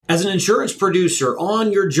As an insurance producer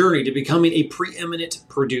on your journey to becoming a preeminent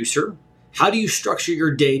producer, how do you structure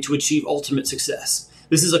your day to achieve ultimate success?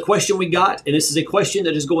 This is a question we got, and this is a question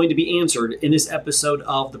that is going to be answered in this episode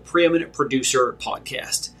of the Preeminent Producer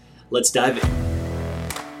Podcast. Let's dive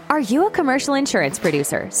in. Are you a commercial insurance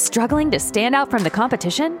producer struggling to stand out from the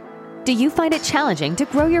competition? Do you find it challenging to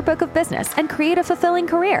grow your book of business and create a fulfilling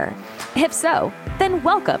career? If so, then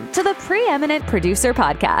welcome to the Preeminent Producer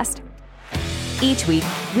Podcast. Each week,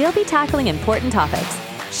 we'll be tackling important topics,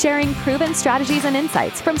 sharing proven strategies and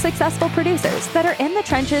insights from successful producers that are in the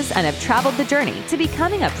trenches and have traveled the journey to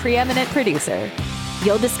becoming a preeminent producer.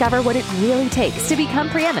 You'll discover what it really takes to become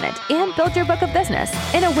preeminent and build your book of business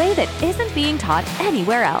in a way that isn't being taught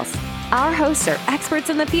anywhere else. Our hosts are experts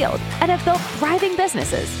in the field and have built thriving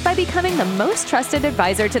businesses by becoming the most trusted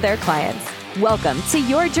advisor to their clients. Welcome to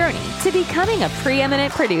your journey to becoming a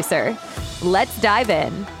preeminent producer. Let's dive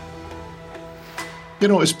in. You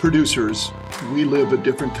know, as producers, we live a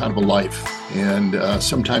different kind of a life, and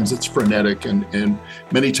sometimes it's frenetic, and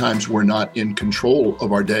many times we're not in control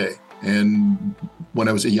of our day. And when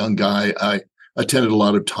I was a young guy, I attended a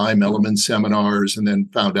lot of time element seminars and then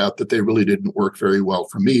found out that they really didn't work very well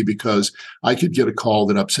for me because I could get a call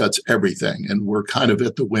that upsets everything, and we're kind of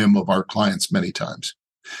at the whim of our clients many times.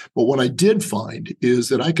 But what I did find is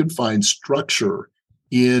that I could find structure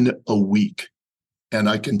in a week. And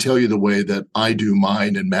I can tell you the way that I do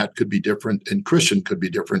mine, and Matt could be different, and Christian could be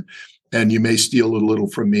different. And you may steal a little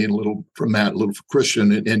from me and a little from Matt, a little from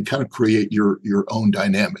Christian, and kind of create your own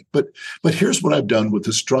dynamic. But here's what I've done with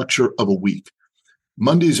the structure of a week.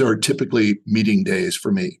 Mondays are typically meeting days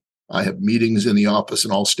for me. I have meetings in the office,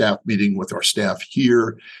 an all-staff meeting with our staff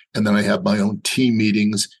here, and then I have my own team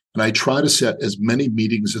meetings. And I try to set as many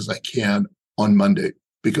meetings as I can on Monday,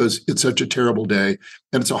 because it's such a terrible day.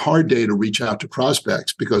 And it's a hard day to reach out to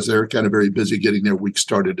prospects because they're kind of very busy getting their week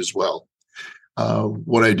started as well.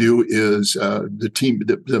 What I do is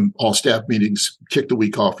the all staff meetings kick the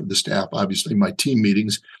week off for the staff. Obviously, my team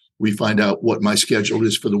meetings, we find out what my schedule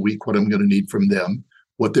is for the week, what I'm going to need from them,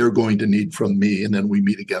 what they're going to need from me. And then we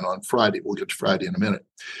meet again on Friday. We'll get to Friday in a minute.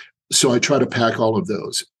 So I try to pack all of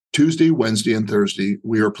those. Tuesday, Wednesday, and Thursday,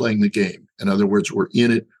 we are playing the game. In other words, we're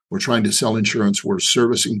in it. We're trying to sell insurance. We're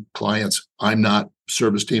servicing clients. I'm not.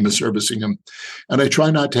 Service team is servicing them. And I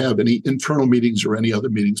try not to have any internal meetings or any other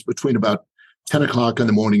meetings between about 10 o'clock in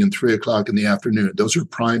the morning and 3 o'clock in the afternoon. Those are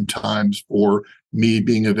prime times for me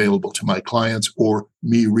being available to my clients or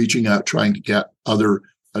me reaching out, trying to get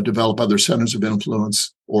develop other centers of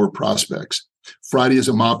influence or prospects. Friday is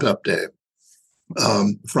a mop-up day.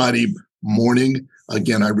 Friday morning,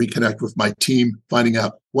 again, I reconnect with my team, finding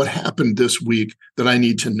out what happened this week that I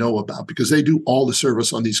need to know about, because they do all the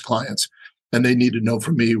service on these clients and they need to know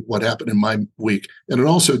from me what happened in my week. And it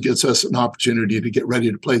also gives us an opportunity to get ready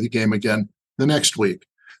to play the game again the next week.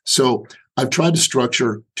 So I've tried to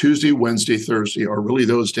structure Tuesday, Wednesday, Thursday are really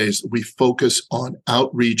those days that we focus on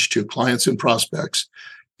outreach to clients and prospects.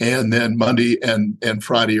 And then Monday and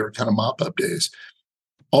Friday are kind of mop-up days.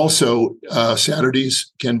 Also, Saturdays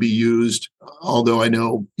can be used, although I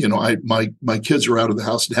know, my kids are out of the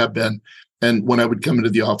house and have been. And when I would come into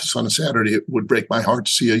the office on a Saturday, it would break my heart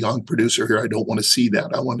to see a young producer here. I don't want to see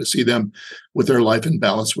that. I want to see them with their life in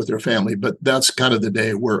balance with their family. But that's kind of the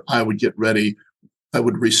day where I would get ready. I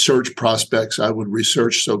would research prospects. I would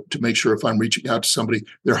research to make sure if I'm reaching out to somebody,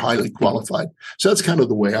 they're highly qualified. So that's kind of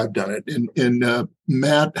the way I've done it. And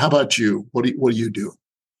Matt, how about you? What do you do?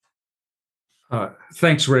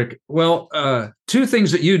 Thanks, Rick. Well, two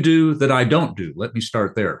things that you do that I don't do. Let me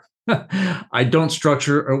start there. I don't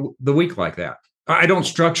structure the week like that. I don't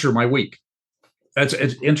structure my week. That's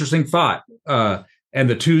an interesting thought. And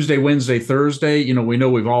the Tuesday, Wednesday, Thursday, we know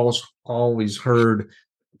we've always heard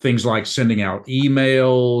things like sending out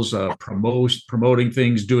emails, promoting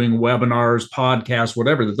things, doing webinars, podcasts,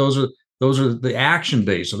 whatever. Those are the action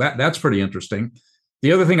days. So that's pretty interesting.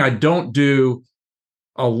 The other thing I don't do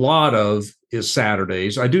a lot of is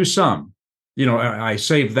Saturdays. I do some. I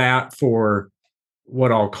save that for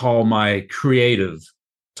what I'll call my creative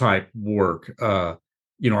type work.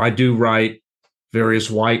 I do write various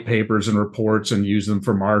white papers and reports and use them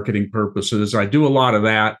for marketing purposes. I do a lot of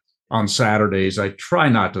that on Saturdays. I try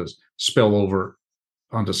not to spill over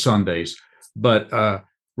onto Sundays. But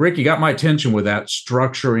Rick, you got my attention with that,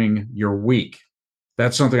 structuring your week.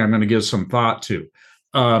 That's something I'm going to give some thought to.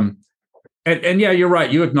 And yeah, you're right.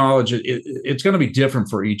 You acknowledge it's going to be different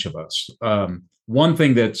for each of us. One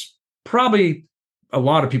thing that's probably a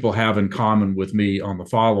lot of people have in common with me on the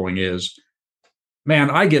following is, man,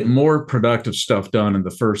 I get more productive stuff done in the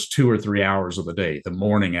first 2 or 3 hours of the day, the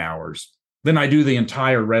morning hours. then I do the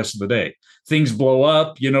entire rest of the day. Things blow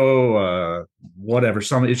up, whatever,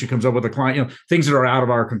 some issue comes up with a client, things that are out of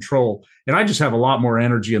our control. And I just have a lot more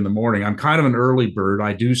energy in the morning. I'm kind of an early bird.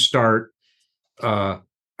 I do start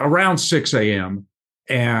around 6 a.m.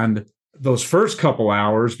 And those first couple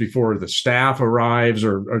hours before the staff arrives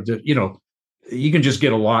you can just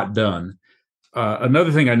get a lot done.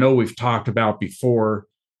 Another thing I know we've talked about before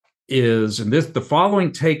is, and the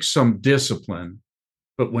following takes some discipline,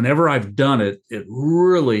 but whenever I've done it, it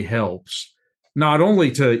really helps. Not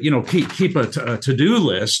only to keep a to-do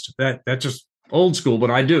list, that's just old school, but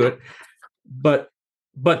I do it, but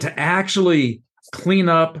to actually clean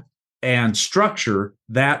up and structure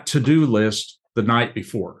that to-do list the night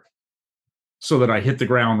before, so that I hit the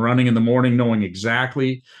ground running in the morning, knowing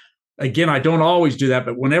exactly. Again, I don't always do that,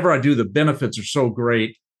 but whenever I do, the benefits are so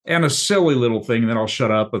great. And a silly little thing, and then I'll shut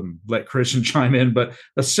up and let Christian chime in, but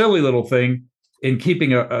a silly little thing in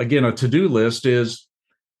keeping a to-do list is,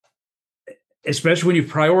 especially when you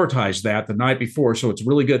prioritize that the night before, so it's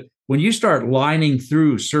really good. When you start lining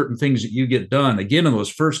through certain things that you get done, again, in those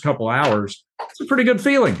first couple hours, it's a pretty good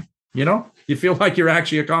feeling. You feel like you're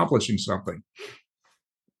actually accomplishing something.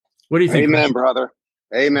 What do you think? Amen, brother.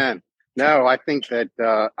 Amen. No, I think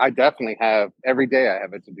that I definitely have, every day I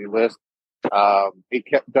have a to-do list.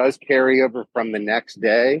 It does carry over from the next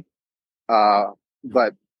day,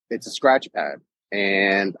 but it's a scratch pad.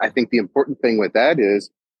 And I think the important thing with that is,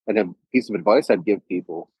 and a piece of advice I'd give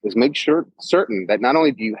people is make certain that not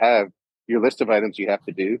only do you have your list of items you have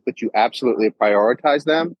to do, but you absolutely prioritize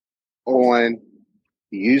them on,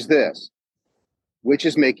 use this, which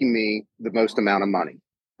is making me the most amount of money.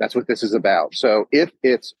 That's what this is about. So if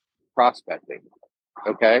it's prospecting,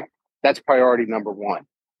 okay, that's priority number one.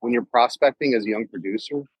 When you're prospecting as a young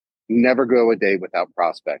producer, never go a day without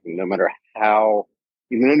prospecting, no matter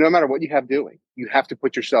what you have doing. You have to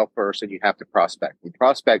put yourself first and you have to prospect. And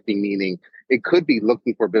prospecting meaning it could be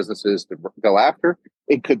looking for businesses to go after.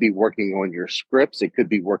 It could be working on your scripts. It could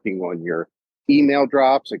be working on your email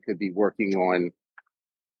drops. It could be working on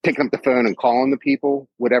picking up the phone and calling the people,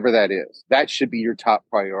 whatever that is. That should be your top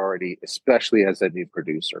priority, especially as a new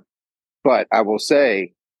producer. But I will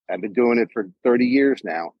say, I've been doing it for 30 years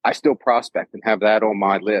now. I still prospect and have that on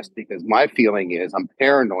my list because my feeling is I'm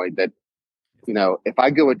paranoid that, if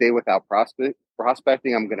I go a day without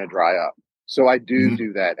prospecting, I'm going to dry up. So I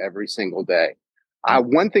do that every single day.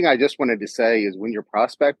 One thing I just wanted to say is when you're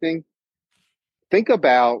prospecting, think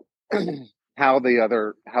about how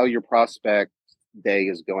your prospect day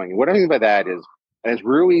is going. And what I mean by that is, and it's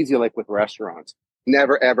real easy, like with restaurants,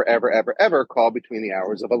 never, ever, ever, ever, ever call between the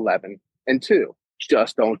hours of 11 and 2.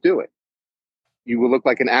 Just don't do it. You will look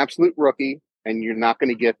like an absolute rookie and you're not going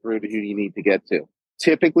to get through to who you need to get to.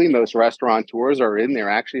 Typically, most restaurateurs are in there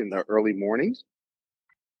actually in the early mornings,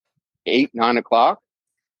 8, 9 o'clock,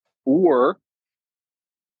 or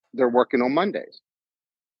they're working on Mondays.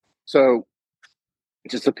 So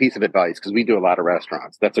just a piece of advice, because we do a lot of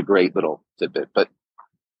restaurants. That's a great little tidbit. But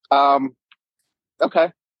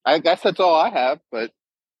okay, I guess that's all I have. But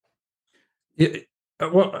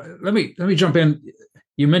well, let me jump in.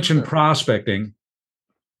 You mentioned prospecting,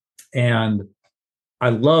 and I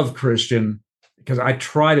love Christian because I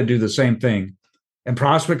try to do the same thing. And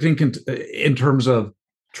prospecting can, in terms of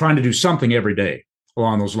trying to do something every day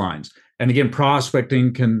along those lines. And again,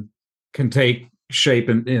 prospecting can take shape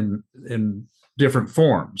in different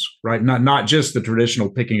forms, right? Not just the traditional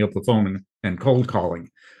picking up the phone and cold calling.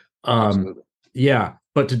 Yeah,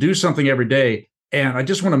 but to do something every day. And I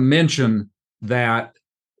just want to mention that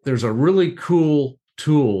there's a really cool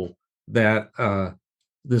tool that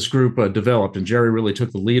this group developed, and Jerry really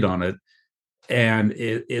took the lead on it. And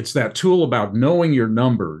it's that tool about knowing your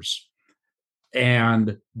numbers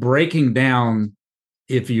and breaking down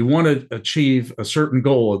if you want to achieve a certain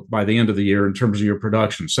goal by the end of the year in terms of your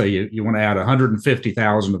production. Say you want to add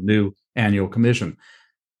 150,000 of new annual commission.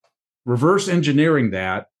 Reverse engineering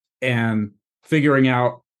that and figuring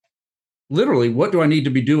out literally what do I need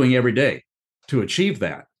to be doing every day to achieve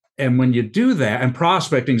that. And when you do that, and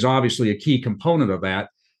prospecting is obviously a key component of that.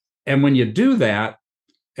 And when you do that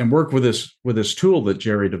and work with this tool that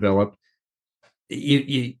Jerry developed,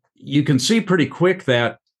 you can see pretty quick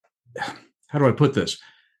that, how do I put this?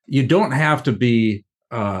 You don't have to be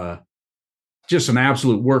just an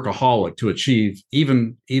absolute workaholic to achieve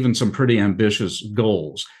even some pretty ambitious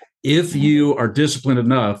goals. If you are disciplined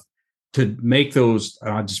enough to make those,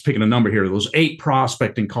 just picking a number here, those 8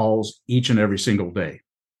 prospecting calls each and every single day,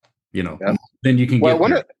 then you can get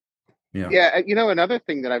there. Yeah. Another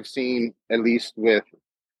thing that I've seen, at least with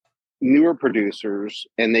newer producers,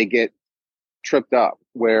 and they get tripped up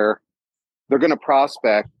where they're going to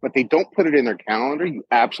prospect, but they don't put it in their calendar. You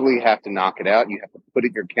absolutely have to knock it out. You have to put it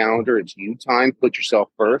in your calendar. It's you time. Put yourself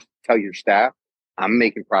first. Tell your staff, I'm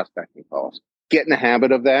making prospecting calls. Get in the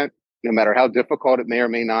habit of that, no matter how difficult it may or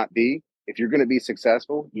may not be. If you're going to be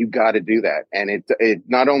successful, you got to do that. And it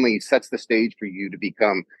not only sets the stage for you to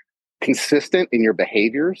become consistent in your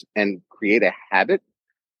behaviors and create a habit,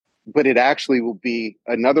 but it actually will be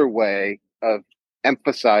another way of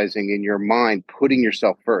emphasizing in your mind, putting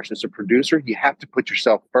yourself first. As a producer, you have to put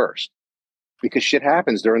yourself first because shit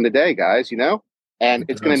happens during the day, guys, and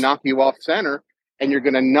it's going to knock you off center and you're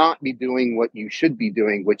going to not be doing what you should be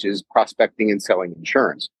doing, which is prospecting and selling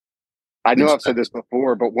insurance. I know I've said this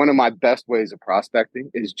before, but one of my best ways of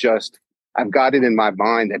prospecting is just, I've got it in my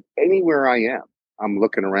mind that anywhere I am, I'm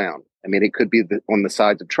looking around. I mean, it could be on the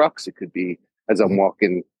sides of trucks. It could be as I'm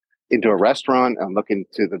walking into a restaurant, I'm looking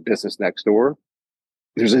to the business next door.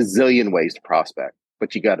 There's a zillion ways to prospect,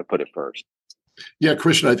 but you got to put it first. Yeah,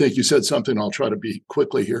 Christian, I think you said something. I'll try to be quick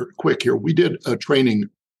here. We did a training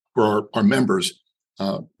for our members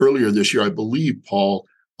earlier this year, I believe, Paul,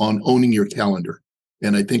 on owning your calendar.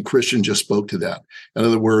 And I think Christian just spoke to that. In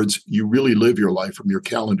other words, you really live your life from your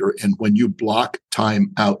calendar. And when you block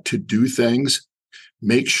time out to do things,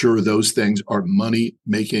 make sure those things are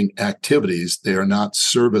money-making activities. They are not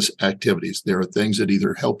service activities. They are things that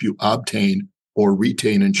either help you obtain or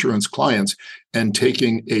retain insurance clients, and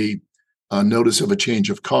taking a notice of a change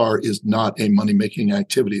of car is not a money-making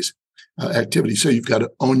activity. So you've got to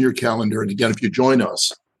own your calendar. And again, if you join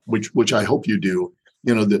us, which I hope you do,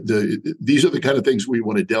 these are the kind of things we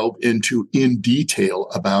want to delve into in detail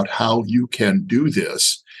about how you can do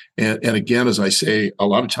this. And again, as I say a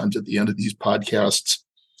lot of times at the end of these podcasts,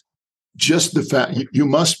 just the fact you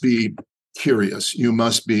must be curious, you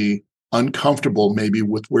must be uncomfortable maybe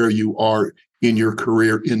with where you are in your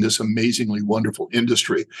career in this amazingly wonderful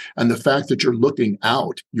industry. And the fact that you're looking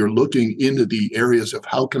out, you're looking into the areas of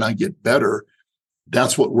how can I get better?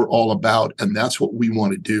 That's what we're all about. And that's what we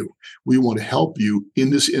want to do. We want to help you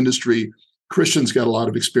in this industry. Christian's got a lot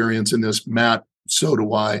of experience in this. Matt, so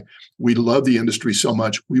do I. We love the industry so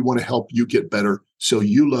much. We want to help you get better. So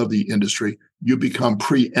you love the industry. You become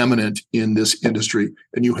preeminent in this industry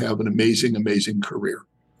and you have an amazing, amazing career.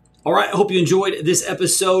 All right, I hope you enjoyed this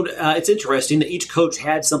episode. It's interesting that each coach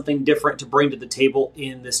had something different to bring to the table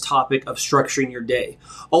in this topic of structuring your day.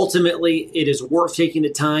 Ultimately, it is worth taking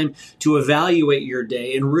the time to evaluate your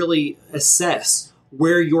day and really assess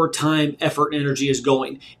where your time, effort, and energy is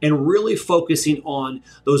going, and really focusing on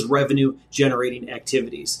those revenue-generating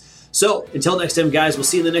activities. So, until next time, guys, we'll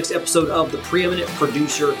see you in the next episode of the Preeminent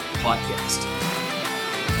Producer Podcast.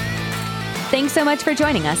 Thanks so much for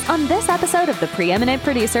joining us on this episode of the Preeminent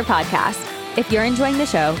Producer Podcast. If you're enjoying the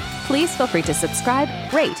show, please feel free to subscribe,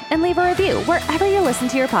 rate, and leave a review wherever you listen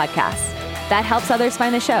to your podcasts. That helps others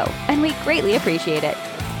find the show, and we greatly appreciate it.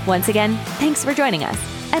 Once again, thanks for joining us,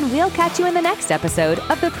 and we'll catch you in the next episode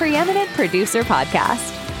of the Preeminent Producer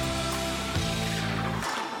Podcast.